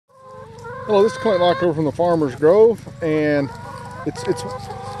Hello, this is Clint Locker from the Farmer's Grove, and it's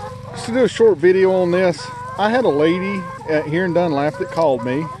just to do a short video on this. I had a lady here in Dunlap that called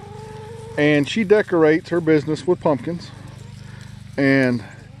me, and she decorates her business with pumpkins, and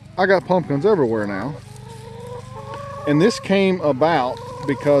I got pumpkins everywhere now. And this came about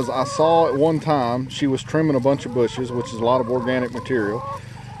because I saw at one time she was trimming a bunch of bushes, which is a lot of organic material.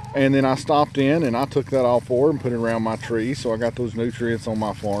 And then I stopped in and I took that all for her and put it around my tree, so I got those nutrients on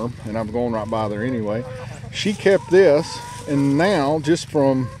my farm, and I'm going right by there anyway. She kept this, and now just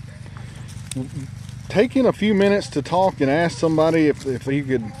from taking a few minutes to talk and ask somebody if he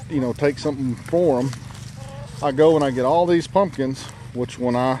could, take something for them, I go and I get all these pumpkins, which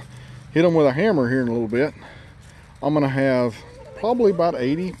when I hit them with a hammer here in a little bit, I'm gonna have probably about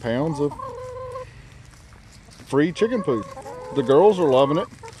 80 pounds of free chicken food. The girls are loving it.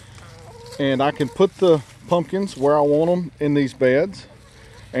 And I can put the pumpkins where I want them in these beds,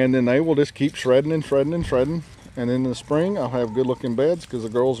 and then they will just keep shredding and shredding and shredding. And then in the spring, I'll have good looking beds because the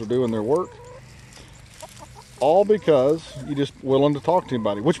girls are doing their work. All because you're just willing to talk to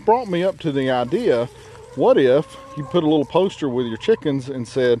anybody. Which brought me up to the idea, what if you put a little poster with your chickens and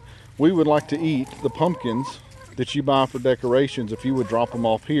said, we would like to eat the pumpkins that you buy for decorations. If you would drop them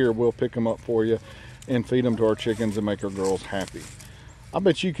off here, we'll pick them up for you and feed them to our chickens and make our girls happy. I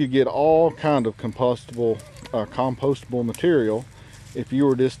bet you could get all kind of compostable material if you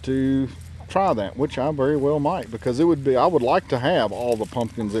were just to try that, which I very well might, because it would be, I would like to have all the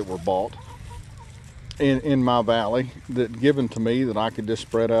pumpkins that were bought in my valley that given to me that I could just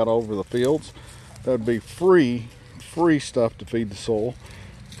spread out over the fields. That would be free stuff to feed the soil,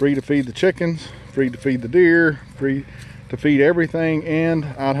 free to feed the chickens, free to feed the deer, free to feed everything, and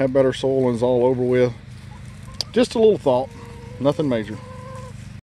I'd have better soil and it's all over with. Just a little thought. Nothing major.